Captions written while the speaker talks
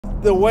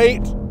The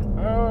weight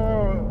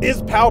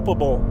is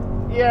palpable.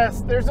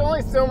 Yes, there's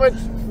only so much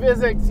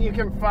physics you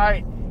can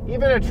fight.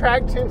 Even a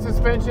track-tuned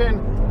suspension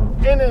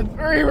in a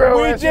 3-row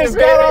SUV. We just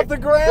got off the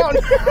ground.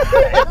 It's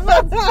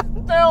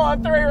still a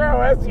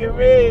 3-row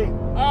SUV.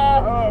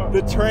 Oh.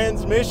 The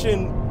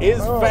transmission is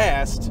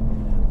fast.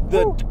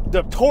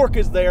 The torque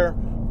is there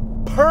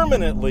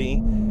permanently.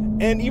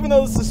 And even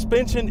though the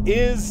suspension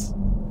is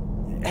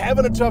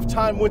having a tough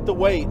time with the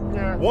weight,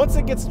 once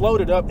it gets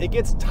loaded up, it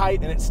gets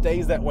tight and it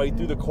stays that way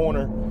through the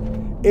corner.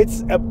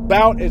 It's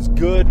about as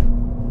good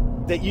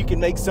that you can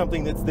make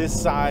something that's this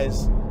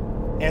size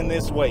and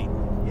this weight.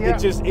 It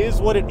just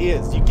is what it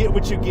is. You get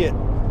what you get.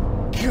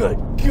 Good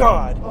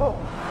God. Oh.